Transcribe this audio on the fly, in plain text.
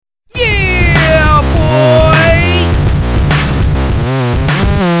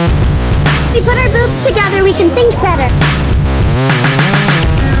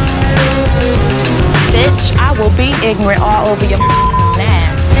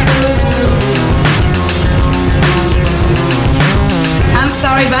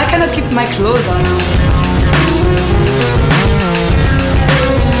sorry, but I cannot keep my clothes on now.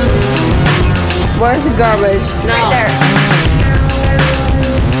 Where's the garbage? No. Right there.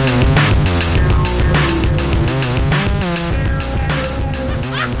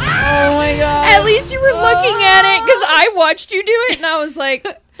 Oh my god. At least you were looking at it, because I watched you do it, and I was like,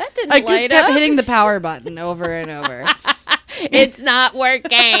 that didn't I just light kept up. hitting the power button over and over. It's not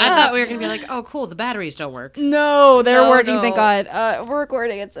working. I thought we were going to be like, oh, cool, the batteries don't work. No, they're No, working, no. thank God. We're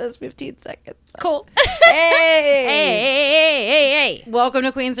recording. It says 15 seconds. Cool. Hey! Hey. Welcome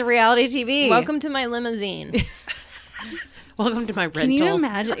to Queens of Reality TV. Welcome to my limousine. Welcome to my rental. Can you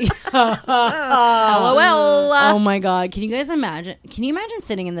imagine? LOL. Oh my God. Can you guys imagine? Can you imagine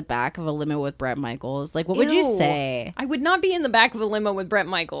sitting in the back of a limo with Bret Michaels? Like, what would you Ew. say? I would not be in the back of a limo with Bret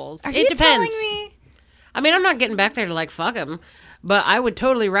Michaels. Are It you depends. telling me? I mean, I'm not getting back there to like fuck him, but I would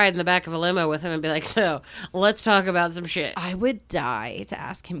totally ride in the back of a limo with him and be like, so let's talk about some shit. I would die to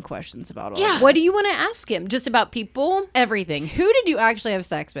ask him questions about all Yeah. this. What do you want to ask him? Just about people? Everything. Who did you actually have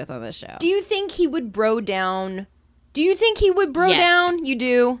sex with on this show? Do you think he would bro down? Do you think he would bro Yes. down? You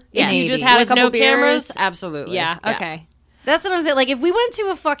do? Yeah. If you just Maybe. had With a couple no beers? cameras? Absolutely. Yeah, okay. That's what I'm saying. Like, if we went to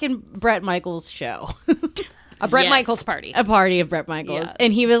a fucking Bret Michaels show, A Bret Yes. Michaels party. a party of Bret Michaels, Yes.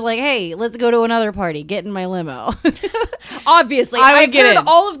 and he was like, hey, let's go to another party. Get in my limo. Obviously, I would I've get heard in.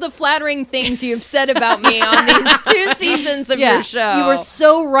 all of the flattering things you've said about me on these 2 seasons of your show. You were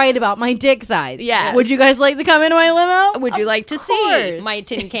so right about my dick size. Yes. Would you guys like to come into my limo? Would you like to see course. my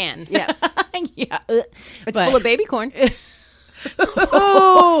tin can? Yeah. yeah. It's full of baby corn.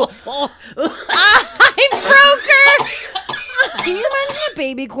 Oh, I broke her. can you imagine a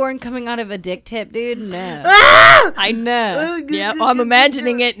baby corn coming out of a dick tip, dude? No. I know. No. Yep, I'm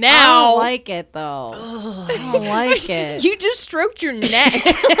imagining it I now. don't like it, though. I don't like it. You just stroked your neck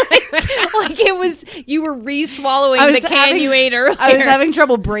like it was you were re-swallowing I the was can having- you ate earlier. I was having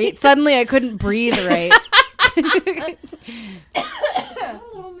trouble breathe. Suddenly, I couldn't breathe right. Is that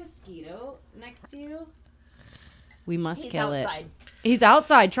a little mosquito next to you? We must kill it. He's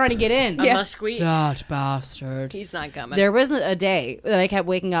outside trying to get in. A musquite. That bastard. He's not coming. There wasn't a day that I kept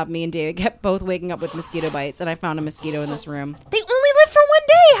waking up. Me and David kept both waking up with mosquito bites, and I found a mosquito in this room. They only live for one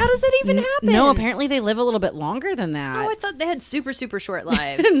day. How does that even happen? No, apparently they live a little bit longer than that. Oh, I thought they had super, super short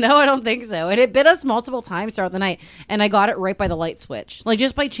lives. No, I don't think so. And it bit us multiple times throughout the night, and I got it right by the light switch. Like,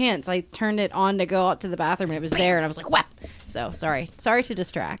 just by chance, I turned it on to go out to the bathroom, and it was there, and I was like, whap! So, sorry to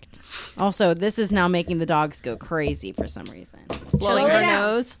distract. Also, this is now making the dogs go crazy for some reason. Blowing Go her lay down.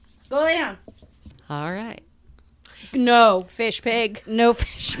 nose. Go lay down. All right. No. Fish pig. No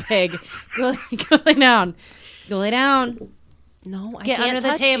fish pig. Go lay down. Go lay down. No, I Get can't under the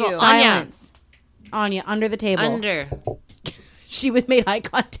touch table. you. Anya. Silence. Anya, under the table. Under. She made eye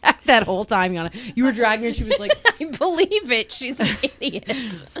contact that whole time, Yana. You were dragging her, and she was like, I believe it. She's an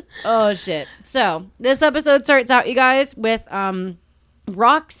idiot. oh, shit. So, this episode starts out, you guys, with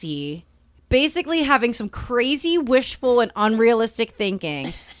Roxy basically having some crazy, wishful, and unrealistic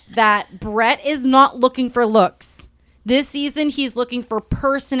thinking that Bret is not looking for looks. This season, he's looking for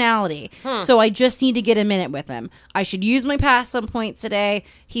personality. So I just need to get a minute with him. I should use my pass some point today.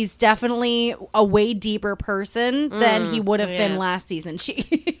 He's definitely a way deeper person than he would have been yes. last season.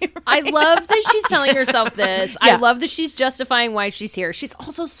 I love that she's telling herself this. Yeah. I love that she's justifying why she's here. She's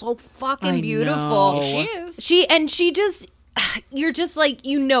also so fucking I beautiful. know. She is. She just you're just like,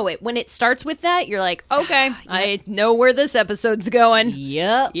 you know it. When it starts with that, you're like, okay, I know where this episode's going.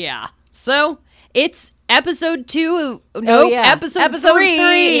 Yep. Yeah. So it's episode 2. Episode Episode 3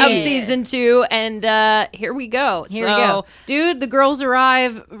 3. of season 2, and here we go. Here we go. Dude, the girls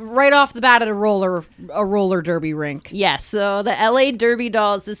arrive right off the bat at a roller derby rink. Yes, so the LA Derby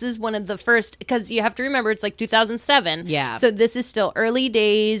Dolls, this is one of the first, because you have to remember it's like 2007. Yeah. So this is still early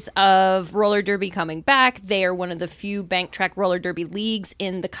days of roller derby coming back. They are one of the few bank track roller derby leagues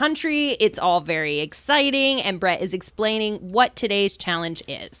in the country. It's all very exciting, and Bret is explaining what today's challenge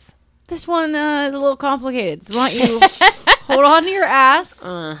is. This one is a little complicated. So why don't you hold on to your ass?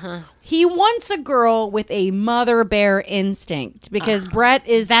 He wants a girl with a mother bear instinct because Bret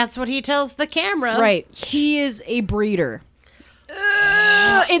is That's what he tells the camera. right. He is a breeder.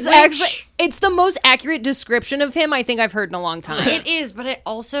 It's the most accurate description of him I think I've heard in a long time. It is, but it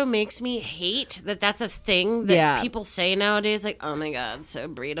also makes me hate that that's a thing that Yeah. people say nowadays. Like, oh my God, so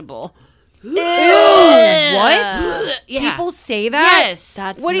breedable. What? Yeah. People say that? Yes.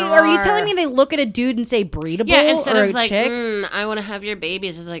 That's What are you gnar. telling me? They look at a dude and say breedable Yeah, instead or of a like, chick? I want to have your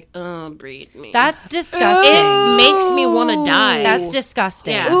babies. It's like, oh, breed me. That's disgusting. It makes me want to die. That's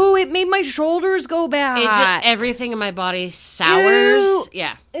disgusting. Yeah. Ooh, it made my shoulders go back. It just, everything in my body sours.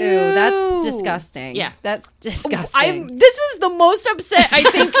 Yeah. Ooh, that's disgusting. Yeah. That's disgusting. This is the most upset I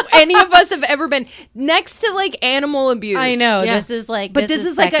think any of us have ever been. Next to like animal abuse. I know. Yeah. This is like, But this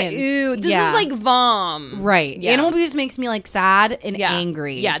is like seconds. a ew. This Yeah. is like vom. Right. Yeah. Animal abuse makes me like sad and Yeah.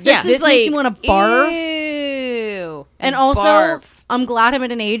 angry. Yeah. This This is makes like me want to barf. Ew. And also, Barf. I'm glad I'm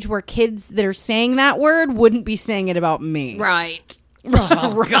at an age where kids that are saying that word wouldn't be saying it about me. Right.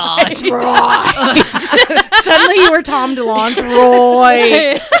 Oh, God. Suddenly you were Tom DeLonge.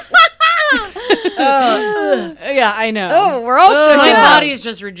 Right. Yeah, I know. Oh, we're all shook My up. body's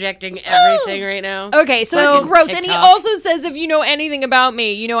just rejecting everything right now. Okay, so it's gross. And he TikTok. also says, if you know anything about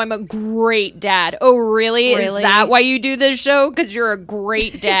me, you know I'm a great dad. Oh, really? Really? Is that why you do this show? Because you're a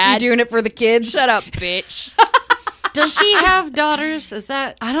great You're dad? doing it for the kids. Shut up, bitch. Does she have daughters? Is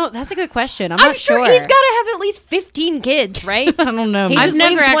that? I don't. That's a good question. I'm I'm not sure he's got to have at least 15 kids, right? I don't know. He man. just I've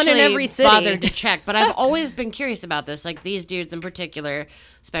never leaves one in actually every city. bothered to check, but I've always been curious about this. Like these dudes in particular,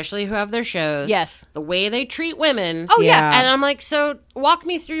 especially who have their shows. Yes. The way they treat women. Oh, yeah. Yeah. And I'm like, so walk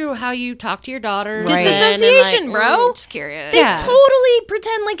me through how you talk to your daughter. Right. Disassociation, bro. Just curious. They Yeah. totally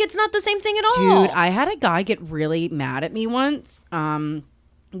pretend like it's not the same thing at all. Dude, I had a guy get really mad at me once.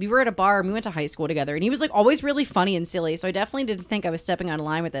 We were at a bar and we went to high school together, and he was like always really funny and silly. So I definitely didn't think I was stepping out of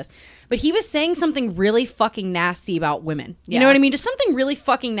line with this. But he was saying something really fucking nasty about women. You know what I mean? Just something really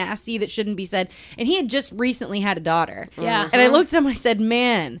fucking nasty that shouldn't be said. And he had just recently had a daughter. Yeah. And I looked at him and I said,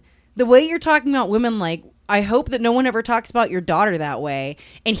 man, the way you're talking about women, like, I hope that no one ever talks about your daughter that way.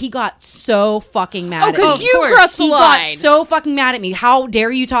 And he got so fucking mad. Oh, at because me. you crossed the He line. got so fucking mad at me. How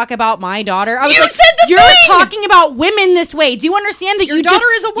dare you talk about my daughter? I was You like, said the you're thing! talking about women this way. Do you understand that your daughter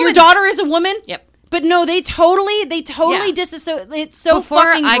is a woman. Your daughter is a woman. Yep. But no, they totally Yeah. disassociate. It's so Before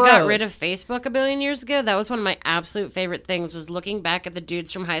fucking I gross. got rid of Facebook a billion years ago, that was one of my absolute favorite things was looking back at the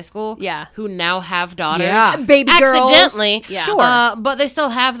dudes from high school Yeah. who now have daughters. Yeah. Baby girls. Accidentally. Yeah. Sure. But they still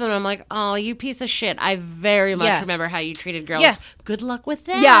have them. I'm like, oh, you piece of shit. I very much Yeah. remember how you treated girls. Yeah. Good luck with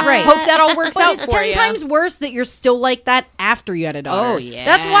that. Yeah, right. Hope that all works But out it's for 10 you. times worse that you're still like that after you had a daughter. Oh, yeah.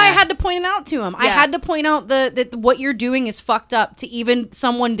 That's why I had to point it out to him. I Yeah. had to point out that what you're doing is fucked up to even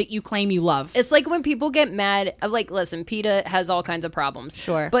someone that you claim you love. It's like when people get mad. Like, listen, PETA has all kinds of problems.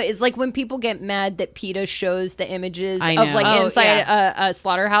 Sure. But it's like when people get mad that PETA shows the images I of know. like Oh, inside yeah. a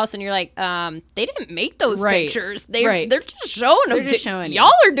slaughterhouse, and you're like, they didn't make those Right. pictures. Right. They're just showing them. They're just showing you.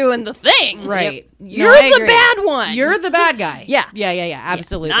 Y'all are doing the thing. Right. You're No, I the agree. bad one. You're the bad guy. Yeah. Yeah.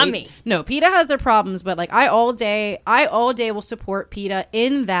 Absolutely. not me. No, PETA has their problems, but like I all day will support PETA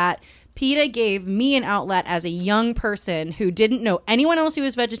in that PETA gave me an outlet as a young person who didn't know anyone else who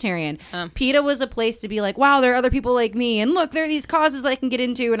was vegetarian. PETA was a place to be like, wow, there are other people like me, and look, there are these causes I can get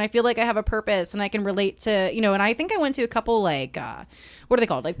into, and I feel like I have a purpose, and I can relate to, you know. And I think I went to a couple like what are they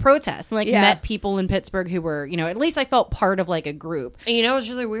called, like protests, and like Yeah. met people in Pittsburgh who were, you know, at least I felt part of like a group. And you know what's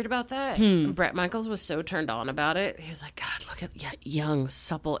really weird about that? Hmm. Brett Michaels was so turned on about it. He was like, God, look at young,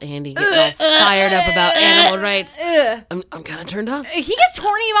 supple Andy getting all fired up about animal rights. I'm kind of turned on. He gets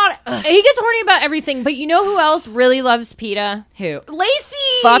horny about He gets horny about everything, but you know who else really loves PETA? who? Lacey.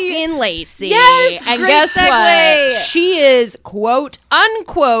 Fucking Lacey. Yes, and great guess segue. what? She is quote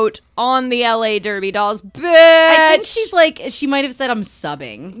unquote on the LA Derby Dolls. Bitch. I think she's like, she might have said I'm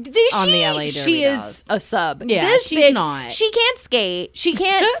subbing on the LA Derby She Dolls. is a sub. Yeah, this she's bitch, not. She can't skate. She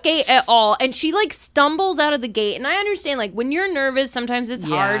can't skate at all, and she like stumbles out of the gate. And I understand, like when you're nervous, sometimes it's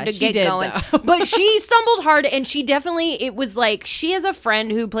Yeah, hard to she get did, going. though. But she stumbled hard, and she definitely. It was like she has a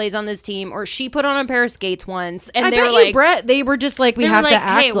friend who plays on this team, or she put on a pair of skates once, and I they bet were you, like, Brett, they were just like, we They were have like, to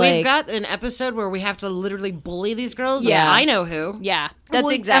act hey, like. we've got an episode where we have to literally bully these girls. Yeah. I know who. yeah, that's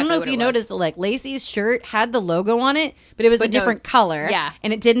Well, exactly. I don't know what if you it was. noticed that like Lacey's shirt had the logo on it, but it was a But no- different color. yeah.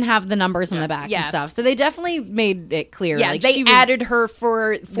 And it didn't have the numbers on the back Yeah. and stuff. So they definitely made it clear. Yeah, like, they she was- added her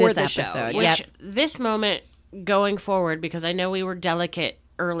for this the show. episode, Which Yep. this moment going forward, because I know we were delicate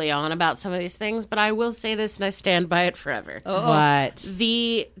early on about some of these things, but I will say this and I stand by it forever. What?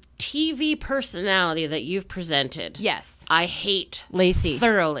 The TV personality that you've presented, Yes. I hate Lacey.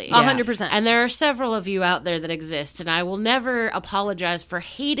 thoroughly. 100%. And there are several of you out there that exist, and I will never apologize for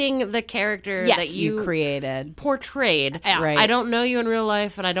hating the character Yes. that You you created. portrayed. Yeah. Right. I don't know you in real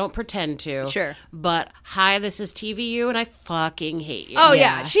life, and I don't pretend to. Sure. But hi, this is TVU, and I fucking hate you. Oh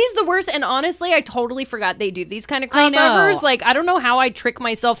Yeah. yeah, she's the worst. And honestly, I totally forgot they do these kind of I know. crossovers. Like, I don't know how I trick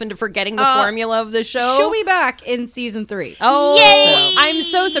myself into forgetting the formula of the show. She'll be back in season 3. Oh, Yay! I'm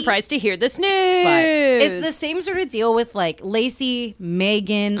so surprised. surprised to hear this news. But it's the same sort of deal with like Lacey,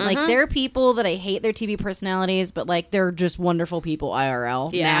 Megan. Like they're people that I hate their TV personalities, but like they're just wonderful people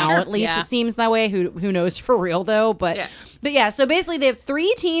IRL now. Sure. At least it seems that way. Who knows for real though? But yeah. So basically, they have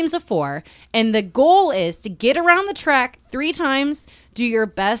 3 teams of 4, and the goal is to get around the track 3 times. Do your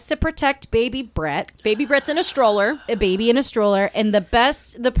best to protect baby Brett. Baby Brett's in a stroller. A baby in a stroller. And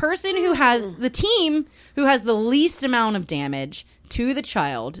the person who has the team who has the least amount of damage to the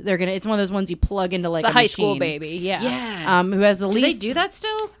child, it's one of those ones you plug into like It's a high machine. school baby. Yeah. Who has the Do least. they do that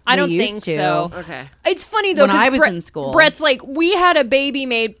still? I don't They think used to. so. Okay. It's funny though When because I was in school. Brett's like, we had a baby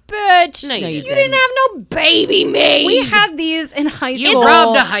made, bitch. No, you you didn't. didn't have no baby made. We had these in high You school.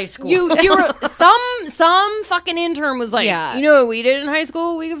 robbed a high school. You were some fucking intern was like, Yeah. you know what we did in high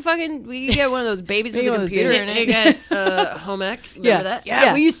school? We could get one of those babies with a one of those computer babies. in Hey it. guys, home ec. Remember that?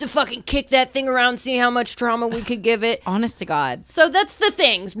 Yeah, we used to fucking kick that thing around, see how much trauma we could give it. Honest to God. So that's the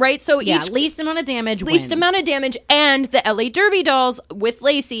things, right? So Yeah, each least amount of damage least wins. amount of damage, and the LA Derby dolls with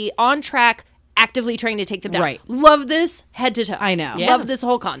Lacey on track, actively trying to take them down. Right. Love this head to toe. I know. Love this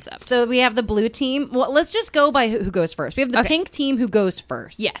whole concept. So we have the blue team. Well, let's just go by who goes first. We have the Okay. pink team who goes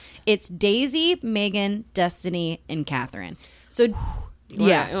first. Yes. It's Daisy, Megan, Destiny, and Catherine. So, You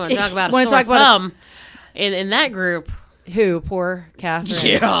yeah. want to talk about Wanna a sore talk about thumb in that group? Who? Poor Catherine.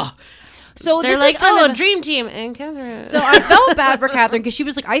 Yeah. So They're this like, is kind oh, of dream team and Catherine. So I felt bad for Catherine because she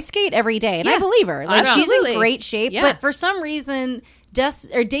was like, I skate every day, and I believe her. Like she's Absolutely. in great shape, Yeah. but for some reason,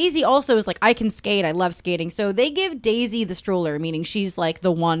 Daisy also is like, I can skate. I love skating. So they give Daisy the stroller, meaning she's like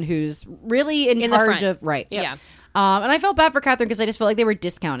the one who's really in the charge front. of right. Yeah. And I felt bad for Catherine because I just felt like they were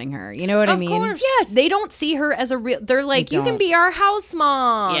discounting her. You know what I mean? Yeah, they don't see her as a real. They're like, They you can don't. be our house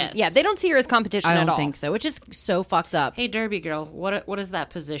mom. Yes. Yeah, they don't see her as competition I at don't all. think so, which is so fucked up. Hey, Derby girl, what is that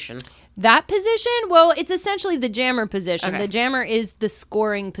position? That position, well, it's essentially the jammer position. Okay. The jammer is the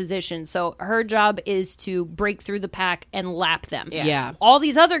scoring position. So her job is to break through the pack and lap them. Yeah. All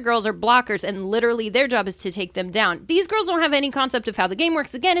these other girls are blockers, and literally their job is to take them down. These girls don't have any concept of how the game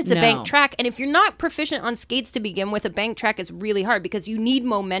works. Again, it's a No. bank track, and if you're not proficient on skates to begin with, a bank track is really hard because you need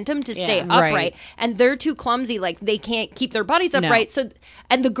momentum to stay upright. Right. And they're too clumsy, like they can't keep their bodies upright. So,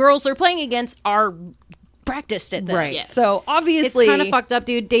 and the girls they're playing against are practiced at this. Right. So It's obviously, kind of fucked up,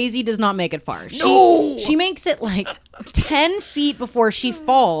 dude. Daisy does not make it far. She makes it like 10 feet before she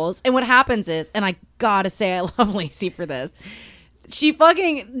falls. And what happens is, and I gotta say, I love Lacey for this.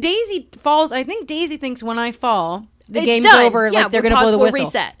 Daisy falls. I think Daisy thinks when I fall, the It's game's done. over. Yeah, Like they're we'll gonna blow the pause, we'll whistle.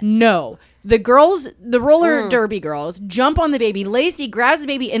 reset. No. The girls, the roller derby girls, jump on the baby. Lacey grabs the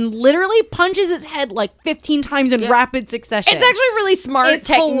baby and literally punches its head like 15 times in rapid succession. it's actually really smart. It's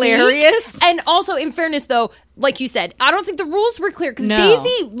technique. hilarious. And also, in fairness, though, like you said, I don't think the rules were clear because No.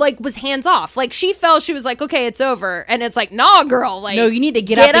 Daisy was hands off. Like she fell, she was like, "Okay, it's over," and it's like, "Nah, girl, like no, you need to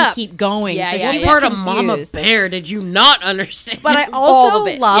get up and keep going. Yeah, so yeah, she yeah. was Part of confused. Mama Bear, did you not understand? But I All also of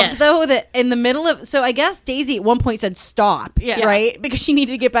it, loved yes. though that in the middle of I guess Daisy at one point said stop, Yeah. right? Because she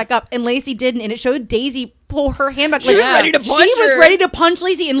needed to get back up, and Lacey didn't, and it showed Daisy pull her hand back. She was ready to punch She was her. ready to punch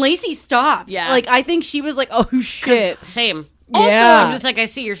Lacey, and Lacey stopped. Yeah. Like I think she was like, oh shit. Same. Also, I'm just like, I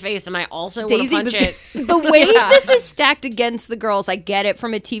see your face, and I also want to Daisy punch was- it. the way this is stacked against the girls, I get it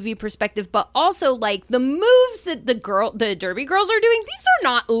from a TV perspective, but also like the moves that the derby girls are doing, these are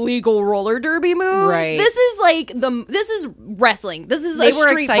not legal roller derby moves. Right. This is like this is wrestling. This is they a were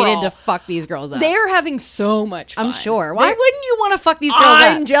street excited brawl. to fuck these girls up. They're having so much fun. I'm sure. Why wouldn't you want to fuck these girls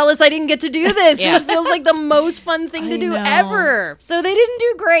I'm up? jealous I didn't get to do this. Yeah. This feels like the most fun thing to I do know. ever. So they didn't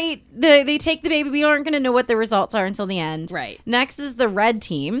do great. They take the baby. We aren't going to know what the results are until the end. Right. Next is the red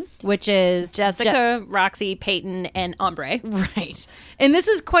team, which is Jessica, Roxy, Peyton, and Ombre. Right. And this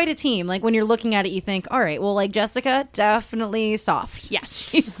is quite a team. Like when you're looking at it, you think, all right, well, like Jessica, definitely soft. Yes.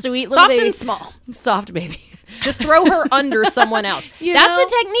 She's sweet little Soft baby. and small. Soft baby. Just throw her under someone else. You That's know?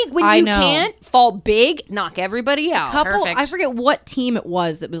 a technique. When I you know. can't fall big, knock everybody out. Perfect. I forget what team it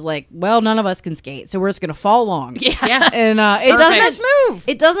was that was like, well, none of us can skate, so we're just going to fall long. Yeah. And it Perfect. doesn't move.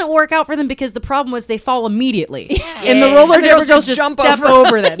 It doesn't work out for them because the problem was they fall immediately, and the roller And the derby girls girls just just jump step over.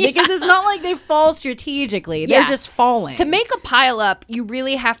 over them because it's not like they fall strategically; they're Yeah. just falling. To make a pile up, you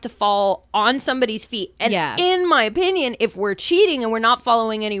really have to fall on somebody's feet. And Yeah. in my opinion, if we're cheating and we're not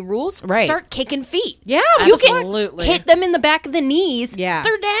following any rules, Right. start kicking feet. yeah, You Absolutely. can hit them in the back of the knees. Yeah.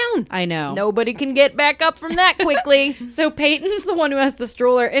 They're down. I know. Nobody can get back up from that quickly. So Peyton's the one who has the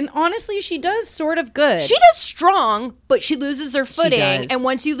stroller, and honestly, she does sort of good. She does strong, but she loses her footing. does. And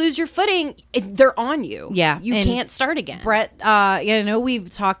once you lose your footing, they're on you. Yeah, You and can't start again. Brett, you know, we've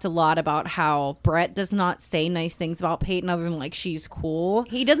talked a lot about how Brett does not say nice things about Peyton other than like she's cool.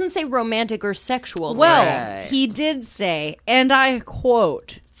 He doesn't say romantic or sexual. Well, things. he did say, and I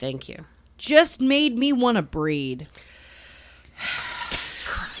quote, Thank you. just made me want to breed.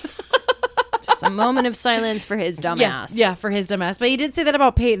 Just a moment of silence for his dumbass. Yeah, for his dumbass. But he did say that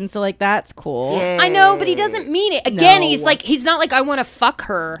about Peyton, so like that's cool. I know, but he doesn't mean it. Again, No. he's not like, I want to fuck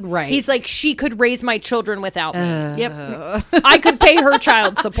her. Right. He's like, she could raise my children without me. Yep. I could pay her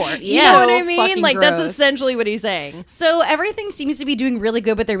child support. You Yeah. know what I So mean? fucking Like, that's gross. essentially what he's saying. So everything seems to be doing really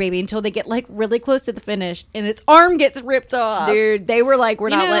good with their baby until they get like really close to the finish and its arm gets ripped off. Dude, they were like, we're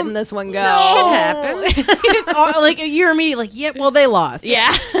not know, letting this one go. Shit happens. It's all, like you're immediately like, yeah, well they lost.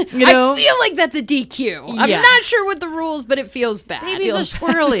 Yeah. You know? I feel like that's a DQ. I'm Yeah. not sure what the rules, but it feels bad. Babies are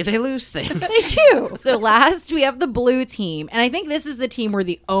squirrely. They lose things. They do. So last we have the blue team, and I think this is the team where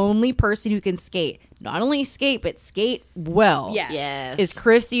the only person who can skate, not only skate but skate well, Yes. Yes. is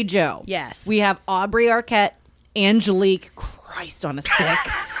Christy Joe. Yes. We have Aubrey Arquette, Angelique, Christ on a stick,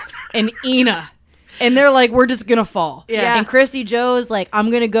 and Ina. And they're like, we're just gonna fall. Yeah. And Christy Joe is like,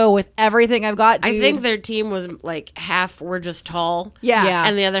 I'm gonna go with everything I've got. Dude. I think their team was like half were just tall. Yeah. Yeah.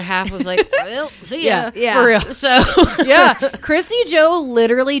 And the other half was like, well, see ya. Yeah, for real. So Yeah. Christy Joe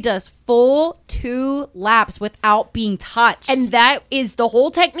literally does full 2 laps without being touched. And that is the whole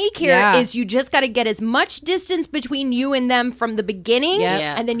technique here Yeah. is you just got to get as much distance between you and them from the beginning, Yep.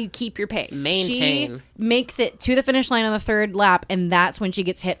 Yeah. and then you keep your pace. Maintain. She makes it to the finish line on the 3rd lap, and that's when she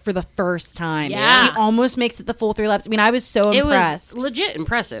gets hit for the first time. Yeah. She almost makes it the full 3 laps. I mean, I was so it impressed. was legit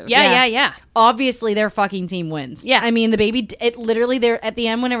impressive. Yeah. Obviously, their fucking team wins. Yeah. I mean, the baby, it literally, there at the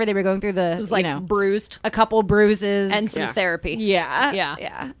end, whenever they were going through the, It was like bruised a couple bruises. and some Yeah. therapy. yeah. Yeah.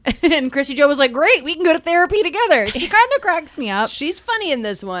 Yeah. And Christy Joe was like, great, we can go to therapy together. She kind of cracks me up. She's funny in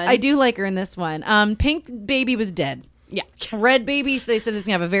this one. I do like her in this one. Pink baby was dead. Yeah. Red baby, they said this is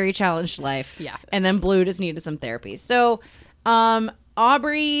gonna have a very challenged life. Yeah. And then blue just needed some therapy. So,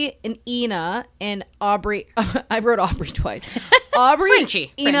 Aubrey and Ina and Aubrey, I wrote Aubrey twice. Aubrey,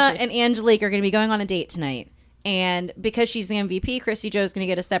 Frenchie. Ina, and Angelique are gonna be going on a date tonight. And because she's the MVP, Christy Joe's gonna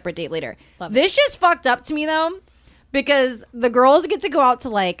get a separate date later. This just fucked up to me though, because the girls get to go out to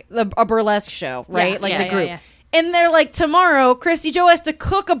like a burlesque show, right? Yeah, like yeah, the group. yeah. And they're like, tomorrow, Christy Joe has to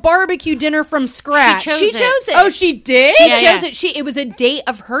cook a barbecue dinner from scratch. chose She it. chose it. Oh, she did? She Yeah, chose yeah. it. It was a date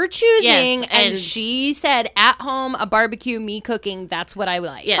of her choosing, Yes, and and- she said, "At home, a barbecue, me cooking. That's what I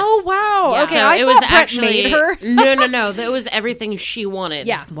like." Yes. Oh, wow. Yeah. Okay, So I it thought was Brett actually made her. No. That was everything she wanted.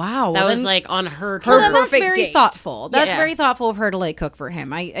 Yeah. Wow. That well, was then- like on her Her well, terms. then that's perfect very date. thoughtful. That's Yeah. very thoughtful of her to like cook for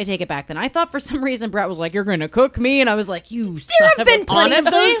him. I take it back then. I thought for some reason Brett was like, you're going to cook me. And I was like, you There have been plenty of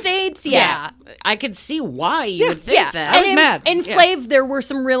Honestly? those dates. Yeah. I could see why you would think Yeah, that. I was and mad. In Yeah. Flav, there were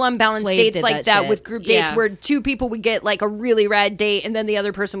some real unbalanced Flav dates did like that that shit. with group dates Yeah. where 2 people would get like a really rad date, and then the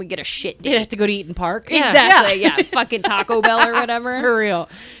other person would get a shit You'd date. have to go to Eaton Park. Exactly. Yeah. Fucking Taco Bell or whatever. For real.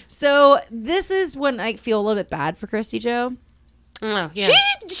 So this is when I feel a little bit bad for Christy Joe. Oh, yeah.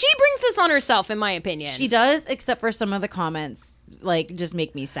 She brings this on herself, in my opinion. She does, except for some of the comments, like, just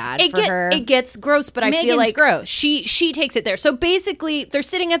make me sad for her. It gets gross, but I feel Megan's like gross. she takes it there. So basically, they're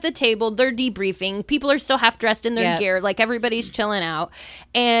sitting at the table, they're debriefing. People are still half dressed in their Yep. gear, like everybody's chilling out.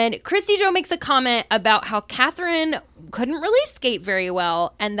 And Christy Joe makes a comment about how Catherine couldn't really skate very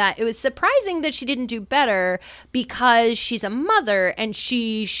well, and that it was surprising that she didn't do better because she's a mother and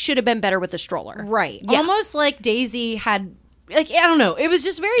she should have been better with a stroller. Right. Yeah. Almost like Daisy had, like, I don't know. It was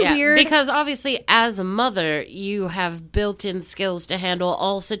just very Yeah, weird. because obviously as a mother you have built-in skills to handle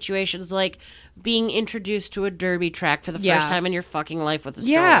all situations, like being introduced to a derby track for the Yeah. first time in your fucking life with a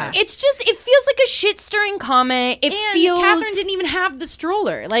stroller. Yeah. It feels like a shit stirring comment. It and feels Catherine didn't even have the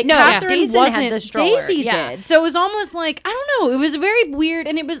stroller. Like, No, Catherine Daisy had wasn't. the stroller. Daisy Yeah. did. So it was almost like, I don't know. It was very weird,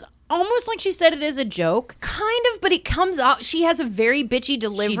 and it was almost like she said it as a joke. Kind of, but it comes out. She has a very bitchy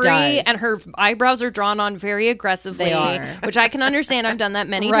delivery, does. and her eyebrows are drawn on very aggressively, They are. which I can understand. I've done that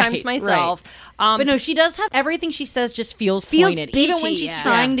many Right, times myself. But no, she does have everything she says just feels Feels pointed. Even when bitchy, she's yeah.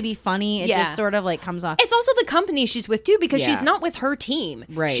 trying to be funny, it Yeah. just sort of like comes off. It's also the company she's with too, because Yeah. she's not with her team.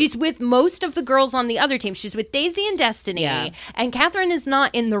 Right. She's with most of the girls on the other team. She's with Daisy and Destiny, Yeah. and Catherine is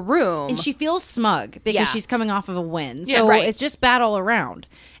not in the room. And she feels smug because Yeah. she's coming off of a win. Yeah, So right. it's just bad all around.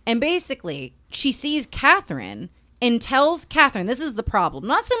 And basically, she sees Catherine and tells Catherine, this is the problem.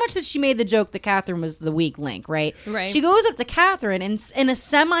 Not so much that she made the joke that Catherine was the weak link, right? Right. She goes up to Catherine and in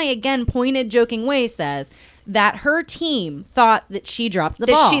a again, pointed, joking way says that her team thought that she dropped the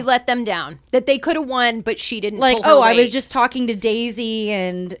that ball. she let them down. That they could have won, but she didn't. like, pull her oh, I was weight. just talking to Daisy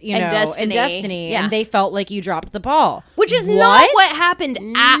and, you know, And Destiny. Yeah. and they felt like you dropped the ball. Which is not what happened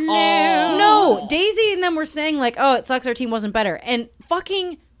at all. No, Daisy and them were saying like, "Oh, it sucks our team wasn't better," and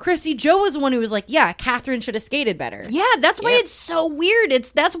fucking Chrissy Joe was the one who was like, yeah, Catherine should have skated better. Yeah, that's why it's so weird.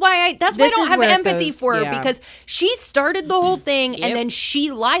 That's why I This don't is have where it empathy goes- for her yeah. because she started the whole thing and then she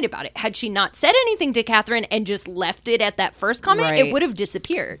lied about it. Had she not said anything to Catherine and just left it at that first comment, Right. it would have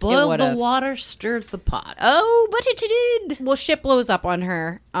disappeared. Boiled the would've. water, stirred the pot. Oh, but it did. Well, shit blows up on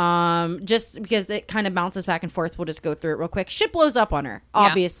her. Just because it kind of bounces back and forth. We'll just go through it real quick. Shit blows up on her.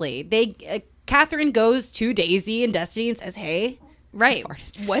 Obviously, Catherine goes to Daisy and Destiny and says, "Hey, Right.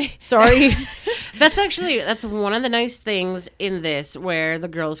 What? sorry." That's one of the nice things in this where the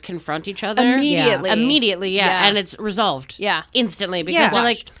girls confront each other Immediately. Immediately, Yeah. and it's resolved, Yeah. instantly because Yeah. they're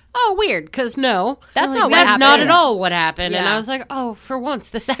like, "Oh, weird," because no, That's not what that's happened. not at all what happened. And Yeah. I was like, "Oh, for once,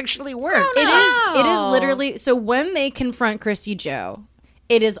 this actually worked." It is literally so when they confront Chrissy Joe,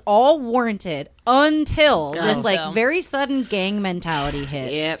 it is all warranted until this like So. very sudden gang mentality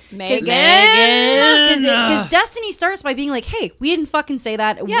hits. Yep, Megan. Because Destiny starts by being like, "Hey, we didn't fucking say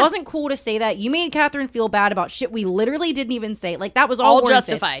that. It Yeah. wasn't cool to say that. You made Catherine feel bad about shit we literally didn't even say. Like that was all warranted."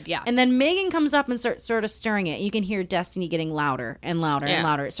 justified, yeah. And then Megan comes up and starts sort of stirring it. You can hear Destiny getting louder and louder and Yeah.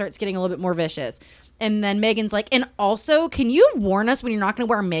 louder. It starts getting a little bit more vicious. And then Megan's like, "And also, can you warn us when you're not going to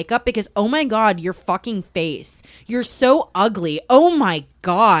wear makeup? Because, oh my God, your fucking face. You're so ugly. Oh my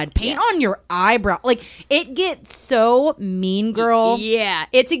God. Paint on your eyebrow." Like, it gets so mean girl. Yeah,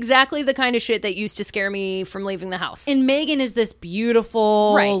 it's exactly the kind of shit that used to scare me from leaving the house. And Megan is this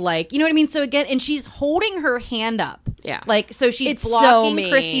beautiful, Right. like, you know what I mean? So again, and she's holding her hand up. Yeah. Like, so she's It's so blocking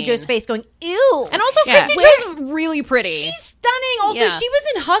mean. Christy Joe's face going, ew. And also, Yeah. Chrissy Wait. Joe's really pretty. She's stunning. Also, Yeah. she was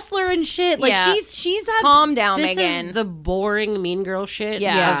in Hustler and shit. Like, Yeah. she's had... Calm down, This Megan. is the boring Mean Girl shit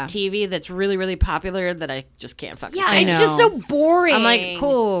Yeah. of TV that's really, really popular that I just can't fucking yeah, stand. it's just so boring. I'm like,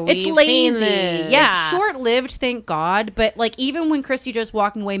 cool. It's we've lazy. seen this. Yeah. Short-lived, thank God. But like, even when Christy Joe's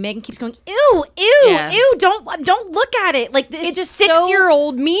walking away, Megan keeps going, ew, ew, Yeah. ew. Don't look at it. Like, it's It's just just so-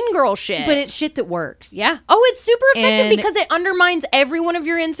 6-year-old mean girl shit. But it's shit that works. yeah. Oh, it's super effective And- because it undermines every one of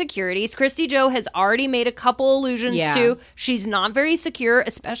your insecurities. Christy Joe has already made a couple allusions Yeah. to she's not very secure,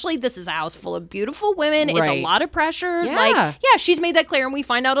 especially this is a house full of beautiful women. It's a Right. lot of pressure. Yeah. Like, yeah, she's made that clear and we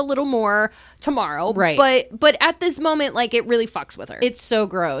find out a little more tomorrow. Right. But at this moment, like, it really fucks with her. It's so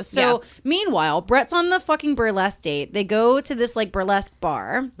gross. So meanwhile, Brett's on the fucking burlesque date. They go to this like burlesque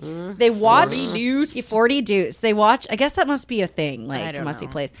bar. They watch 40 Deuce. They watch. I guess that must be a thing. Like it don't must be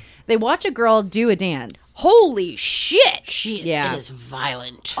know. placed. They watch a girl do a dance. Holy shit. She Yeah. is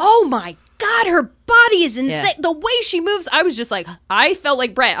violent. Oh my God, her body is insane. Yeah. The way she moves, I was just like, I felt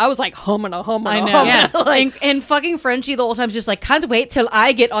like Brett. I was like, humming. Yeah. and fucking Frenchie the whole time is just like, can't wait till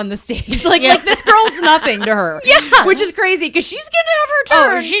I get on the stage. Like this girl's nothing to her. Yeah, which is crazy because she's gonna have her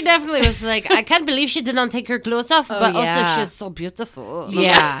turn. Oh, she definitely was like, I can't believe she did not take her clothes off, but yeah. also she's so beautiful.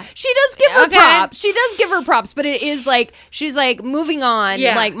 yeah. She does give her Okay. props. She does give her props, but it is like, she's like, moving on,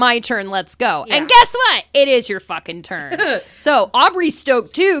 Yeah. like, my turn, let's go. And guess what? It is your fucking turn. So Aubrey's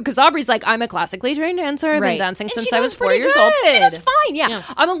stoked too, because Aubrey's like, I'm a classically trained dancer. I've Right. been dancing And since she I does was 4 pretty years old. She good. does fine, yeah.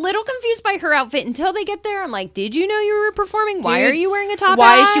 I'm a little confused by her outfit until they get there. I'm like, did you know you were performing? Why Dude, are you wearing a top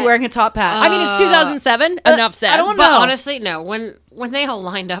Why hat? is she wearing a top hat? I mean, it's 2007. Enough said. I don't But know. honestly, no. When they all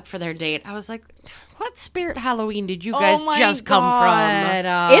lined up for their date, I was like, what Spirit Halloween did you guys just come from?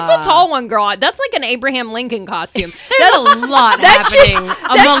 It's a tall one, girl. That's like an Abraham Lincoln costume. There's a lot happening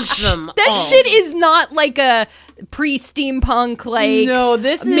amongst them. That all. shit is not like a pre-steampunk like No,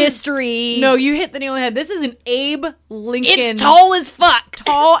 this is mystery. No, you hit the nail on the head. This is an Abe Lincoln. it's tall as fuck.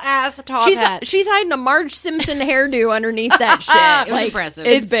 tall ass top hat. She's hiding a Marge Simpson hairdo underneath that shit. Like, impressive.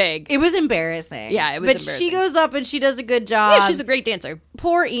 It's big. It was embarrassing. Yeah, it was but embarrassing. she goes up and she does a good job. Yeah, she's a great dancer.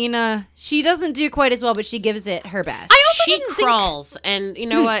 Poor Ina. She doesn't do quite as well, but she gives it her best. I also She didn't think. crawls, and you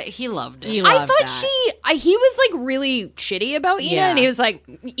know what? He loved it. I love thought that. he was like really shitty about Ina, Yeah. and he was like,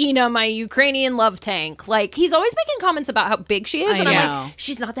 Ina, my Ukrainian love tank. Like, he's always making comments about how big she is, I and I'm know. like,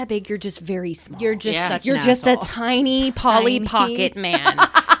 she's not that big. You're just very small. You're just Yeah. such You're an just asshole. a tiny Polly Tiny. Pocket man.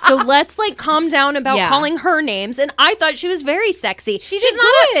 So let's like calm down about Yeah. calling her names. And I thought she was very sexy. She she's did not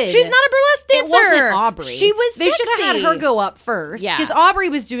good. she's not a burlesque It dancer. wasn't Aubrey. She was. They should have had sexy. her go up first. Yeah. Because Aubrey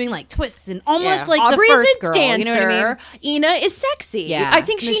was doing like twists and almost Yeah. like Aubrey's the first a girl. dancer. You know what I mean? Ina is sexy. Yeah. I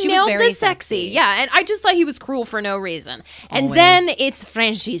think No, she she was nailed very the sexy. sexy. Yeah, and I just thought he was cruel for no reason. And Always. then it's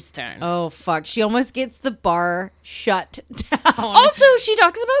Frenchie's turn. Oh fuck! She almost gets the bar shut down. Also, she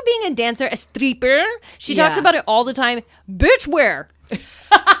talks about being a dancer, a stripper. She talks Yeah. about it all the time. Bitch, where?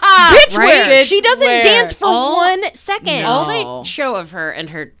 Bitch right? wear. She doesn't wear. dance for All- 1 second. All No. they show of her and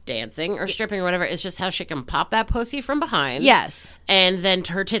her dancing or stripping or whatever is just how she can pop that pussy from behind. Yes. And then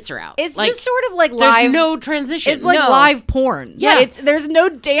her tits are out. It's just sort of like there's live. no transition. It's like No. live porn. Yeah. There's no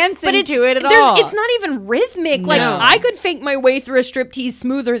dancing But it's to it at there's- all. It's not even rhythmic. Like No. I could fake my way through a striptease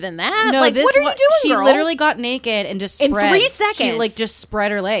smoother than that. No, like this what are you one- doing, She girl? literally got naked and just In spread. 3 She seconds. like just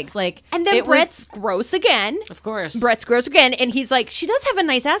spread her legs. Like, And then it Brett's gross again. Of course. Brett's gross again, and he's like, "She does have a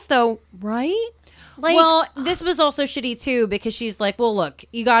nice ass, though, right?" Like, well, this was also shitty too because she's like, well, look,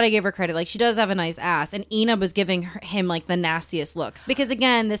 you got to give her credit. Like, she does have a nice ass, and Ina was giving him like the nastiest looks because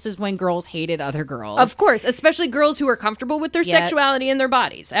again, this is when girls hated other girls. of course, especially girls who are comfortable with their Yeah. sexuality and their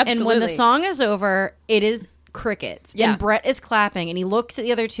bodies. Absolutely. And when the song is over, it is crickets. Yeah. And Brett is clapping, and he looks at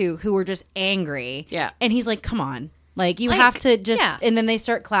the other two who are just angry. Yeah. And he's like, come on. Like, you Like, have to just. yeah. And then they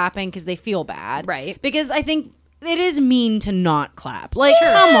start clapping because they feel bad. Right. Because I think it is mean to not clap. Like,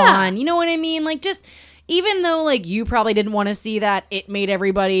 come on. You know what I mean? Like, just. Even though, like, you probably didn't want to see that, it made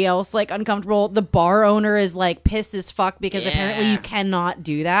everybody else, like, uncomfortable. The bar owner is, like, pissed as fuck because apparently you cannot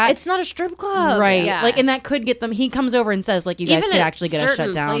do that. it's not a strip club, right. Yeah. Like, and that could get them. He comes over and says, like, you guys Even could at actually get us certain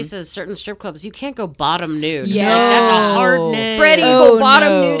shut down. places, certain strip clubs, you can't go bottom nude. Yeah. Like, that's a hard No. no. Spreading Oh, go bottom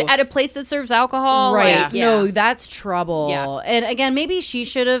no. nude at a place that serves alcohol, Right. Like, yeah. No, that's trouble. Yeah. And again, maybe she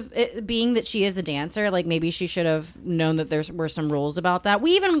should have, being that she is a dancer, like maybe she should have known that there were some rules about that.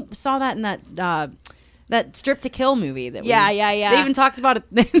 We even saw that in that Strip to Kill movie. That Yeah. They even talked about it.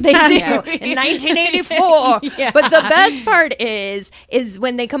 They do in 1984. Yeah. But the best part is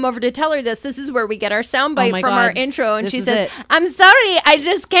when they come over to tell her this. This is where we get our soundbite Oh my from God. our intro, and This she is says, it. "I'm sorry, I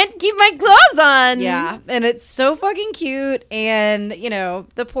just can't keep my clothes on." Yeah. And it's so fucking cute. And, you know,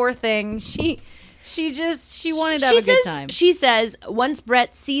 the poor thing, she wanted to have a good time. She says, once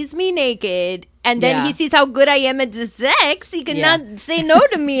Brett sees me naked, and then Yeah. he sees how good I am at the sex, he cannot say no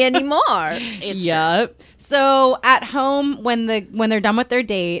to me anymore. Yep. So at home, when they're done with their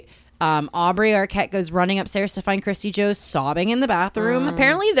date, Aubrey Arquette goes running upstairs to find Christy Joe sobbing in the bathroom.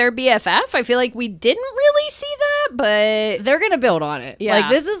 Apparently, they're BFF. I feel like we didn't really see that, but They're gonna build on it. Yeah. Like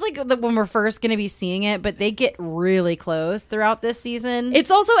this is like when we're first gonna be seeing it, but they get really close throughout this season.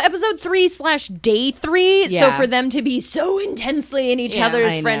 it's also episode 3/day 3. So Yeah. for them to be so intensely in each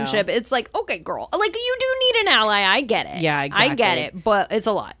other's I know. friendship, it's like, okay, girl, like you do need an ally. I get it. Yeah, I get exactly. it, but it's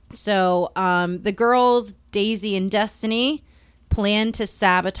a lot. So the girls, Daisy and Destiny, plan to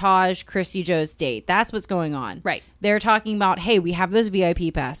sabotage Christy Joe's date. That's what's going on. Right. They're talking about, hey, we have those VIP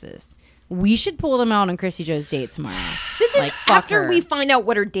passes. We should pull them out on Christy Joe's date tomorrow. This is Like, fuck after her. we find out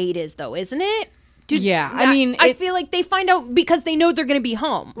what her date is, though, isn't it? Yeah, I mean, I it's- feel like they find out because they know they're going to be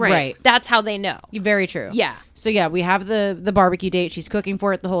home. Right. That's how they know. Very true. Yeah. So yeah, we have the barbecue date. She's cooking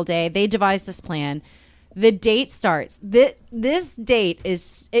for it the whole day. They devise this plan. The date starts. This date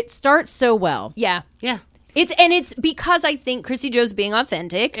starts so well. Yeah. Yeah. It's because I think Chrissy Joe's being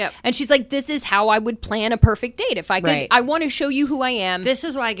authentic, Yep. and she's like, "This is how I would plan a perfect date. If I could, Right. I want to show you who I am." This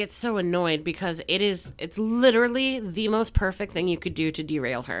is why I get so annoyed because it's literally the most perfect thing you could do to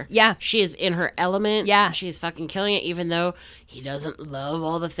derail her. Yeah. She is in her element. Yeah. She's fucking killing it, even though he doesn't love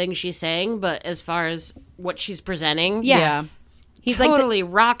all the things she's saying. But as far as what she's presenting, Yeah. He's like, totally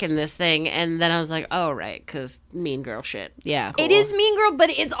rocking this thing. And then I was like, oh, right, because mean girl shit. Yeah. It is Mean Girl, but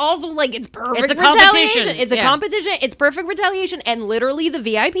it's also like it's perfect It's a competition. retaliation. It's a Yeah. competition. It's perfect retaliation. And literally, the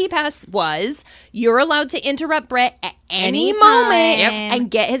VIP pass was you're allowed to interrupt Brett at any Anytime. moment Yep. and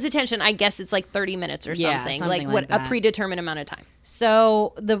get his attention. I guess it's like 30 minutes or Yeah, something, something like like a that. predetermined amount of time.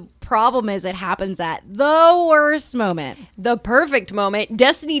 So the problem is it happens at the worst moment. The perfect moment.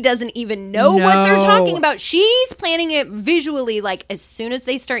 Destiny doesn't even know what they're No. talking about. She's planning it visually, like as soon as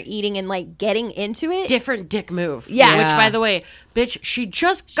they start eating and like getting into it. Different dick move. Yeah. Which, by the way, bitch, she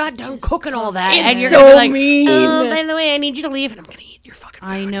just got done cooking all that. It's and you're so gonna be like, mean. oh, by the way, I need you to leave and I'm going to eat your fucking food.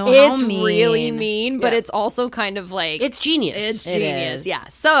 I know how It's mean. really mean, but Yeah. it's also kind of like It's genius. It's It genius, is. yeah.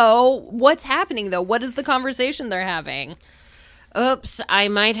 So, what's happening though? What is the conversation they're having? Oops, I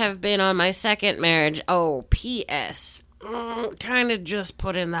might have been on my second marriage. Oh, P.S. Kind of just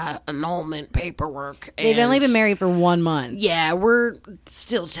put in that annulment paperwork. They've and- only been married for 1 month. Yeah, we're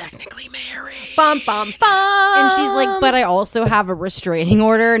still technically married. Bum bum bum. And she's like, but I also have a restraining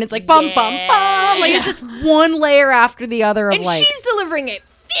order. And it's like, bum, bum, bum. Like, it's just one layer after the other of and like. she's delivering it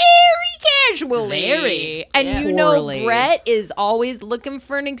very casually. Very. And Yeah. you know, Poorly. Brett is always looking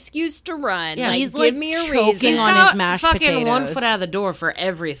for an excuse to run. Yeah, like, he's, give like, me a choking reason. on Got his mashed fucking one potatoes. foot out of the door for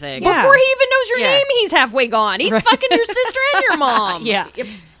everything. Yeah. Before he even knows your Yeah. name, he's halfway gone. He's fucking your sister and your mom. Yeah.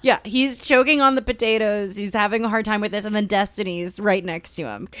 Yeah, he's choking on the potatoes. He's having a hard time with this, and then Destiny's right next to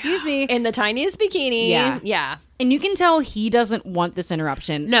him. Excuse me. In the tiniest bikini. Yeah. Yeah. And you can tell he doesn't want this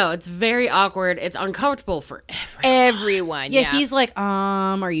interruption. No, it's very awkward. It's uncomfortable for everyone. Everyone. Yeah, he's like,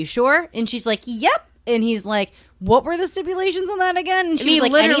 are you sure? And she's like, yep. And he's like, what were the stipulations on that again? And And she he was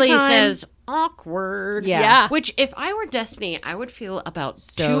like, literally anytime. says awkward. Yeah. Yeah. Which, if I were Destiny, I would feel about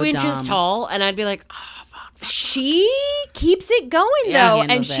So 2 inches dumb. tall, and I'd be like, oh, fuck. She keeps it going Yeah, though,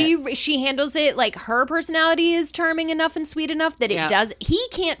 handles and she handles it like her personality is charming enough and sweet enough that it Yeah. does. He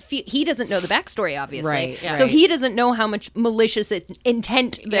can't feel. He doesn't know the backstory, obviously, Right, yeah. so right. he doesn't know how much malicious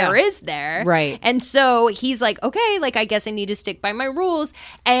intent there Yeah. is there, Right. And so he's like, okay, like I guess I need to stick by my rules.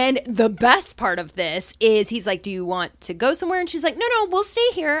 And the best part of this is he's like, do you want to go somewhere? And she's like, no, we'll stay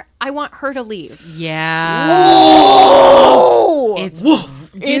here. I want her to leave. Yeah. It's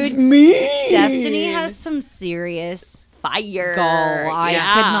It's me. Destiny has some serious Fire. goal. I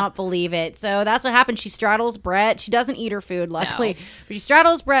Yeah. could not believe it. So that's what happened. She straddles Brett. She doesn't eat her food, luckily. But she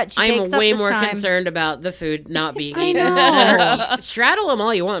straddles Brett. She I'm takes up way this more time. concerned about the food not being I eaten. know. Straddle them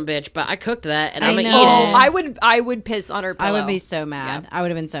all you want, bitch, but I cooked that, and I I'm going to know. eat Oh, it. I would piss on her pillow. I would be so mad. I would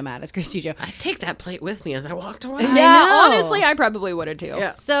have been so mad as Christy Joe. I take that plate with me as I walked away. Yeah, know. honestly, I probably would have too.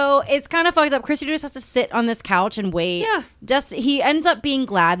 Yeah. So it's kind of fucked up. Christy just has to sit on this couch and wait. Yeah. He ends up being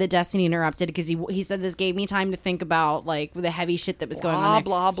glad that Destiny interrupted because he said this gave me time to think about like the heavy shit that was going on Blah there.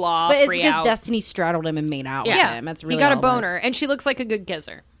 blah blah. But it's free because out. Destiny straddled him and made out with Yeah, him. That's really he got a all it was. boner, and she looks like a good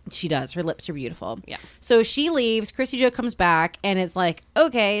kisser. She does. Her lips are beautiful. Yeah. So she leaves. Christy Joe comes back, and it's like,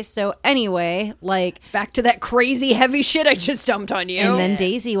 okay, so anyway, like, Back to that crazy heavy shit I just dumped on you. and then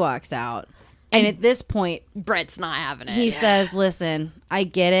Daisy walks out. And at this point, Brett's not having it. he says, listen, I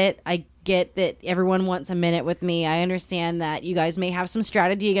get it. I get that everyone wants a minute with me. I understand that you guys may have some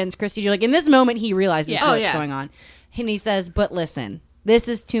strategy against Christy Joe. Like, in this moment, he realizes Yeah. what's Oh, yeah. going on. And he says, but listen, this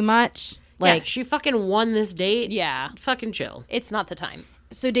is too much. Like, Like, she fucking won this date. Yeah. Fucking chill. It's not the time.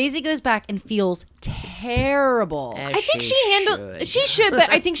 so Daisy goes back and feels terrible. As I think she handled. should. She should, but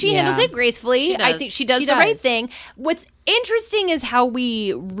I think she Yeah. handles it gracefully. She I does. think she does She the right does. thing. What's interesting is how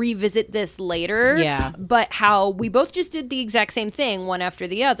we revisit this later. Yeah. But how we both just did the exact same thing, one after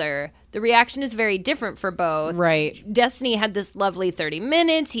the other. The reaction is very different for both. Right. Destiny had this lovely 30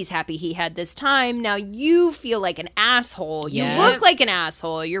 minutes. He's happy he had this time. Now you feel like an asshole. Yeah. You look like an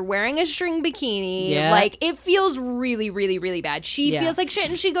asshole. You're wearing a string bikini. Yeah. Like, it feels really, really, really bad. She Yeah. feels like shit,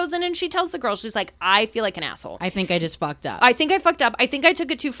 and she goes in and she tells the girl, she's like, I feel like an asshole. I think I just fucked up. I think I fucked up. I think I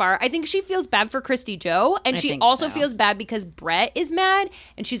took it too far. I think she feels bad for Christy Joe, and I she think also so. feels bad because Brett is mad,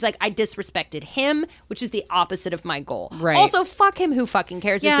 and she's like, I disrespected him, which is the opposite of my goal. Right. Also, fuck him. Who fucking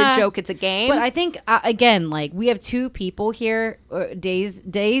cares? Yeah. It's a joke. It's a game. But I think again, like we have two people here,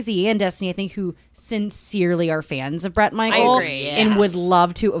 Daisy and Destiny. I think who sincerely are fans of Brett Michael agree, and would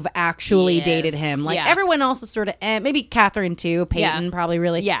love to have actually Yes. dated him. Like Yeah. everyone else is sort of maybe Catherine too, Peyton Yeah. probably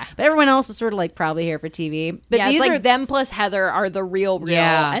really, Yeah. But everyone else is sort of like probably here for TV. But yeah, these it's like are them plus Heather are the real,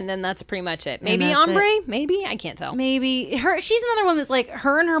 Yeah. and then that's pretty much it. Maybe that's Ombre, it. maybe I can't tell. maybe her. She's another one that's like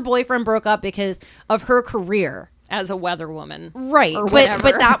her and her boyfriend broke up because of her career. As a weather woman, Right, Or but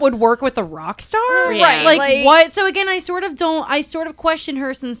whatever. that would work with a rock star, Right, Like, like- what? So again, I sort of question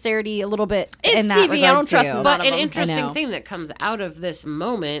her sincerity a little bit. It's in that TV, I regard, don't trust too. them. But None of an them. I interesting know. thing that comes out of this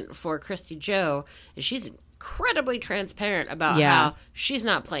moment for Christy Joe is she's incredibly transparent about Yeah. how she's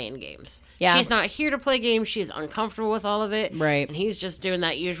not playing games. Yeah. She's not here to play games. She's uncomfortable with all of it. Right. And he's just doing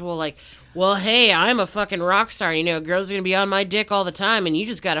that usual, like, well, hey, I'm a fucking rock star. You know, girls are going to be on my dick all the time, and you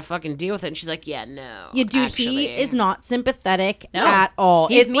just got to fucking deal with it. And she's like, yeah, no. Yeah, dude, actually. he is not sympathetic No. at all.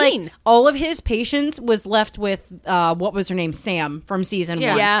 He's it's mean. like all of his patience was left with what was her name, Sam from season Yeah.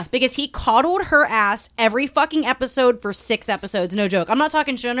 1. Yeah. Because he coddled her ass every fucking episode for 6 episodes. No joke. I'm not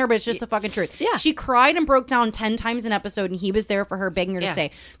talking shit on her, but it's just the fucking truth. Yeah. She cried and broke down 10 times an episode, and he was there for her, begging her Yeah. to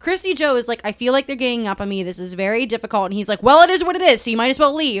stay. Christy Joe is like, I feel like they're ganging up on me. This is very difficult. And he's like, well, it is what it is, so you might as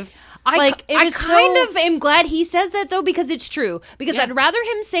well leave. I was kind so- of am glad he says that though, because it's true. Because I'd rather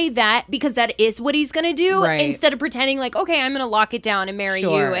him say that because that is what he's going to do Right. instead of pretending like, okay, I'm going to lock it down and marry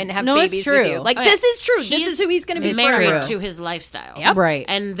Sure. you and have No, it's babies true. with you. Like, Oh, yeah. this is true. This He's is who he's going to be married forever. to his lifestyle. Yep. Right.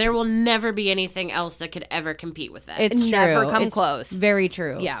 And there will never be anything else that could ever compete with that. It's Never true. come It's close. Very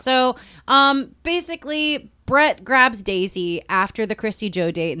true. Yeah. So, basically, Brett grabs Daisy after the Christy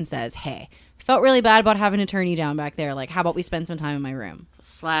Joe date and says, "Hey, I felt really bad about having to turn you down back there. Like, how about we spend some time in my room?"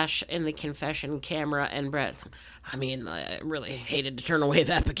 Slash in the confession camera and Brett. I mean, I really hated to turn away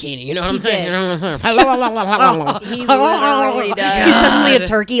that bikini. You know what I'm saying? He literally does. He's suddenly a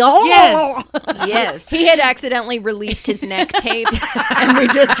turkey. Yes. Yes. He had accidentally released his neck tape and we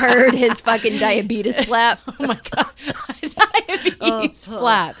just heard his fucking diabetes flap. Oh my god. He's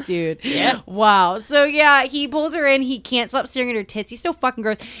flat, dude. Yeah. Wow. So yeah, he pulls her in. He can't stop staring at her tits. He's so fucking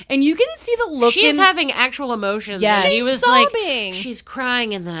gross. And you can see the look She's in. having actual emotions. Yes. And he She's was sobbing. like, she's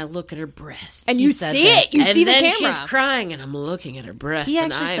crying, and then I look at her breasts. And you said see this. it. You and see the then camera. she's crying, and I'm looking at her breasts, He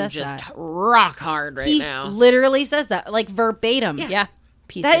and actually I'm says just that. rock hard right He now. literally says that, like verbatim. Yeah.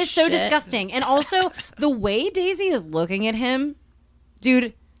 Piece That of is so shit. disgusting. And also the way Daisy is looking at him,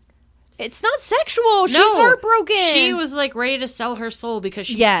 dude. It's not sexual. She's No, heartbroken. She was like ready to sell her soul because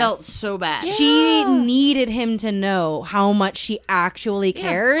she Yes. felt so bad. She needed him to know how much she actually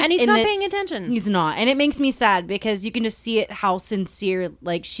cares, and he's not that- paying attention. He's not, and it makes me sad because you can just see it how sincere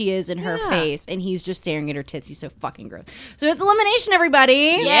like she is in her face, and he's just staring at her tits. He's so fucking gross. So it's elimination,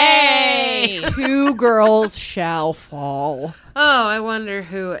 everybody. Yay! 2 girls shall fall. Oh, I wonder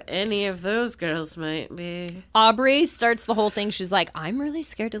who any of those girls might be. Aubrey starts the whole thing. She's like, I'm really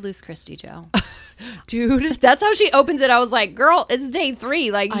scared to lose Christy Joe. Dude, That's how she opens it. I was like, girl, it's day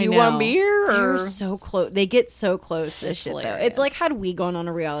 3. Like, I you know. want me here? They're Or? so close. They get so close. This shit, though. hilarious. It's like had we gone on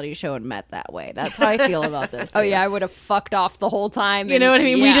a reality show and met that way. That's how I feel about this. Oh, too. yeah, I would have fucked off the whole time. You know what I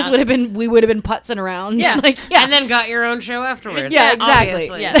mean? We just would have been. We would have been putzing around. Yeah. like yeah. And then got your own show afterwards. Yeah, exactly.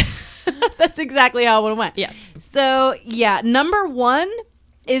 Obviously. Yeah. That's exactly how it went. Yeah. So yeah, number 1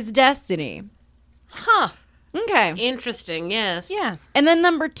 is Destiny. Huh. Okay. Interesting, yes. Yeah. And then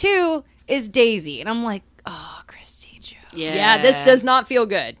number 2 is Daisy, and I'm like, oh, Christy Joe. Yeah, this does not feel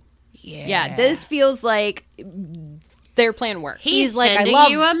good. Yeah, this feels like their plan worked. He's like, I sending love-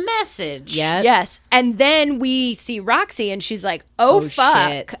 you a message. Yeah. Yes. And then we see Roxy and she's like, oh,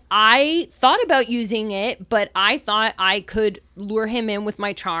 fuck. shit. I thought about using it, but I thought I could lure him in with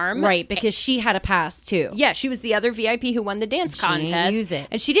my charm. Right, because she had a pass too. Yeah, she was the other VIP who won the dance She didn't contest. use it.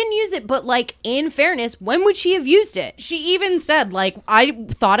 And she didn't use it, but like, in fairness, when would she have used it? She even said, like, I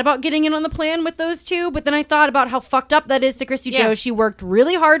thought about getting in on the plan with those 2, but then I thought about how fucked up that is to Christy Yeah. Joe. She worked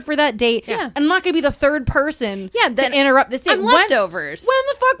really hard for that date. Yeah. And I'm not going to be the 3rd person Yeah, then to interrupt this date. I'm When- leftovers.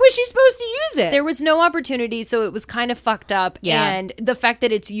 When the fuck was she supposed to use it? There was no opportunity, so it was kind of fucked up. Yeah. And the fact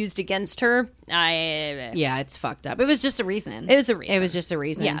that it's used against her, Yeah, it's fucked up. It was just a reason. It was a reason. It was just a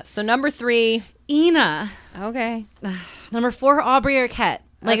reason. Yeah. So number 3. Ina. Okay. Number 4, Aubrey Arquette.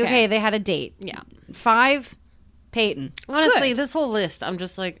 Like, Okay. okay, they had a date. Yeah. 5, Peyton. Honestly, Good. this whole list, I'm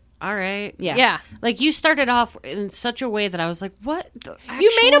just like, all right. Yeah. Yeah. Like, you started off in such a way that I was like, what? the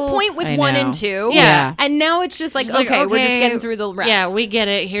You made a actual- point with I 1 know. and 2. Yeah. And now it's just like, It's like, okay, we're just getting through the rest. Yeah, we get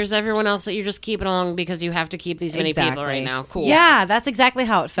it. Here's everyone else that you're just keeping along because you have to keep these many people right now. Cool. Yeah, that's exactly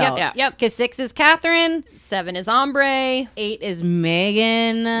how it felt. Yep, yep. Because 6 is Catherine. 7 is Ombre. 8 is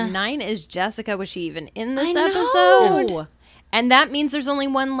Megan. 9 is Jessica. Was she even in this I episode? know. And that means there's only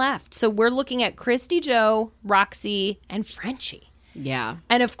 1 left. So we're looking at Christy Joe, Roxy, and Frenchie. Yeah.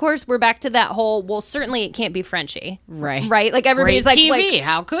 And of course, we're back to that whole, well, certainly it can't be Frenchie. Right. Right? Like Great everybody's like, TV.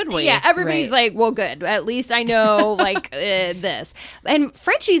 How could we? yeah, everybody's Right. like, well, good. At least I know, like, this. And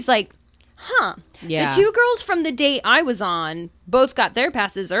Frenchie's like, huh. Yeah. The 2 girls from the date I was on both got their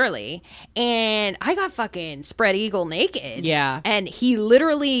passes early, and I got fucking spread eagle naked. Yeah. And he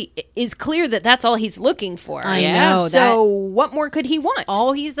literally is clear that that's all he's looking for. I Yeah. know. So what more could he want?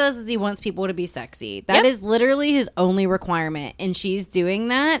 All he says is he wants people to be sexy. That Yep. is literally his only requirement. And she's doing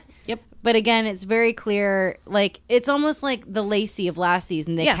that. Yep. But again, it's very clear. Like, it's almost like the Lacey of last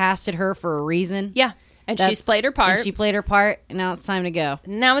season. They Yeah. casted her for a reason. Yeah. And That's- she's played her part. And she played her part. And now it's time to go.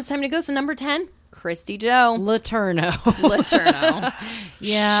 Now it's time to go. So number 10, Christy Joe. Laterno. Laterno.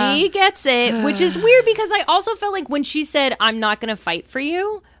 Yeah. She gets it, which is weird because I also felt like when she said, I'm not going to fight for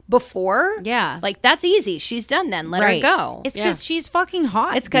you before. Yeah. Like, that's easy. She's done then. Let her go. It's because she's fucking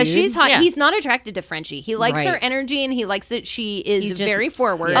hot. It's because dude. she's hot. Yeah. He's not attracted to Frenchie. He likes her Right. energy and he likes that she is He's just- very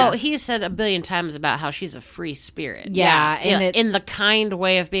forward. Yeah. Oh, he said a billion times about how she's a free spirit. Yeah, and it- in the kind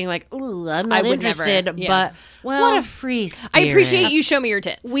way of being like, ooh, I'm I not would never. interested, Yeah. but Well, what a free spirit. I appreciate you show me your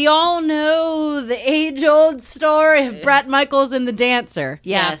tits. We all know the age-old story of Bret Michaels and the dancer.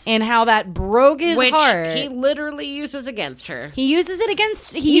 Yes. And how that broke his Which heart. he literally uses against her. He uses it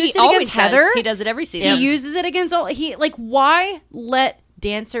against. He, he used it always against Heather. does. He does it every season. He uses it against all. He like why let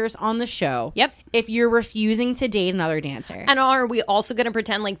dancers on the show? Yep. If you're refusing to date another dancer, And are we also going to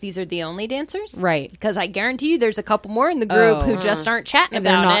pretend like these are the only dancers? right? Because I guarantee you there's a couple more in the group Oh. who just aren't chatting And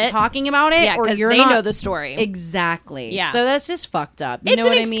they're about not it. talking about it, Yeah, or because you're they not know the story. exactly. Yeah. So that's just fucked up. You It's know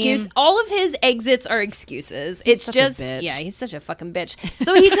an what excuse. I mean? All of his exits are excuses. It's such a just bitch. yeah, he's such a fucking bitch.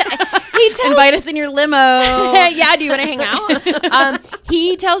 So he tells Invite us in your limo. yeah, do you want to hang out?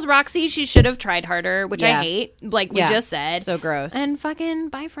 He tells Roxy she should have tried harder, which Yeah. I hate. Like we Yeah. just said. So gross. And fucking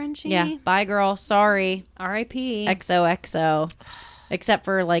bye, Frenchie. yeah. Bye, girl. Sorry. R.I.P. XOXO. Except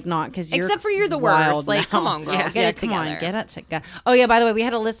for like not because you're Except for you're the wild worst. Like, now. come on, girl, get it come together. on, get it together. Oh yeah, by the way, we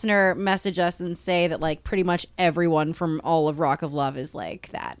had a listener message us and say that like pretty much everyone from all of Rock of Love is like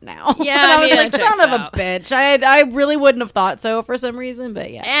that now. Yeah, and I was mean, like, that son checks of out. a bitch. I really wouldn't have thought so for some reason, but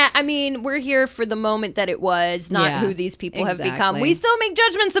yeah. I mean, we're here for the moment that it was, not Yeah, who these people have become. exactly. We still make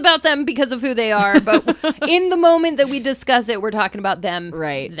judgments about them because of who they are, but in the moment that we discuss it, we're talking about them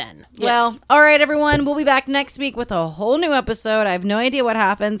Right. then. Well, all right, everyone. We'll be back next week with a whole new episode. I have no idea what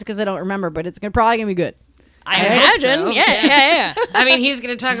happens because I don't remember, but it's probably going to be good. I hope imagine. so. Yeah. I mean, he's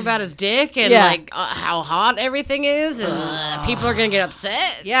going to talk about his dick and Yeah. like how hot everything is, and people are going to get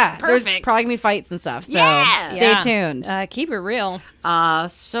upset. Yeah. There's Perfect. probably going to be fights and stuff. So Yeah. stay Yeah. tuned. Keep it real.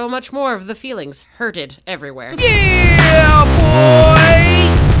 So much more of the feelings hurted everywhere.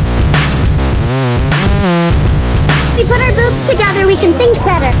 We put our boobs together, we can think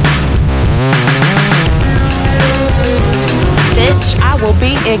better. Bitch, I will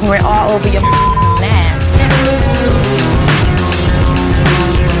be ignorant all over your ass.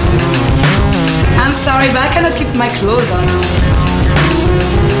 I'm sorry, but I cannot keep my clothes on now.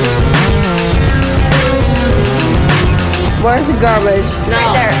 Where's the garbage?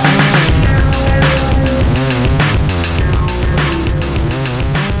 Right there.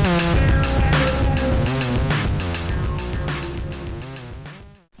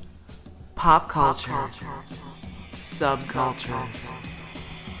 Pop culture, subcultures,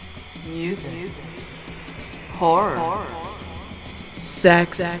 music, horror,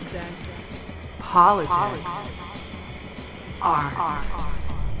 sex, politics, art,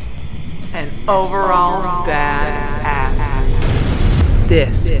 and overall badass.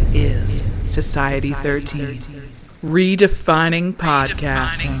 This is Society 13, redefining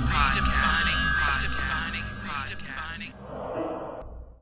podcasting.